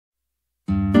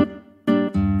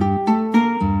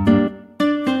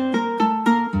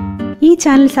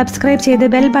Channel subscribe ചെയ്ത്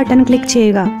bell button click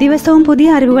ചെയ്യുക. ദിവസവും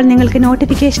പുതിയ അറിവുകൾ നിങ്ങൾക്ക്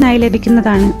നോട്ടിഫിക്കേഷനായി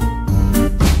ലഭിക്കുന്നതാണ്.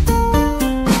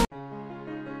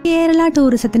 കേരള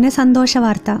ടൂറിസത്തിന് സന്തോഷ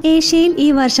വാർത്ത. ഏഷ്യയിൽ ഈ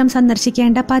വർഷം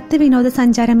സന്ദർശിക്കേണ്ട 10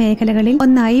 വിനോദസഞ്ചാര മേഖലകളിൽ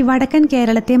ഒന്നായി വടക്കൻ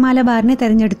കേരളത്തെ മലബാറിനെ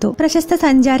തെരഞ്ഞെടുത്തു. പ്രശസ്ത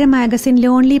സഞ്ചാര മാഗസിൻ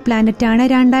ലോൺലി പ്ലാനറ്റ് ആണ്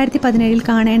 2017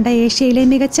 കാണേണ്ട ഏഷ്യയിലെ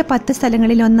മികച്ച 10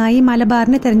 സ്ഥലങ്ങളിൽ ഒന്നായി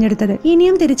മലബാറിനെ തെരഞ്ഞെടുത്തത്.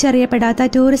 ഇനിയും തിരിച്ചറിയപ്പെടാത്ത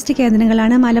ടൂറിസ്റ്റ്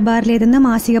കേന്ദ്രങ്ങളാണ് മലബാറിലേതെന്ന്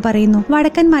മാസിക പറയുന്നു.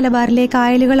 വടക്കൻ മലബാറിലെ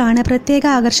കായലുകളാണ് പ്രത്യേക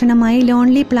ആകർഷണമായി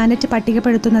ലോൺലി പ്ലാനറ്റ്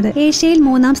പട്ടികപ്പെടുത്തുന്നത്. ഏഷ്യയിൽ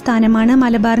 3ാം സ്ഥാനമാണ്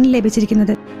മലബാറിന്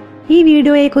ലഭിച്ചിരിക്കുന്നത്. ഈ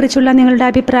വീഡിയോയെക്കുറിച്ചുള്ള നിങ്ങളുടെ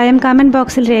അഭിപ്രായം കമന്റ്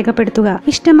ബോക്സിൽ രേഖപ്പെടുത്തുക.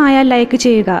 ഇഷ്ടമായാൽ ലൈക്ക്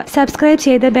ചെയ്യുക. സബ്സ്ക്രൈബ്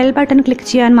ചെയ്ത് ബെൽ ബട്ടൺ ക്ലിക്ക്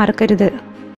ചെയ്യാൻ മറക്കരുത്.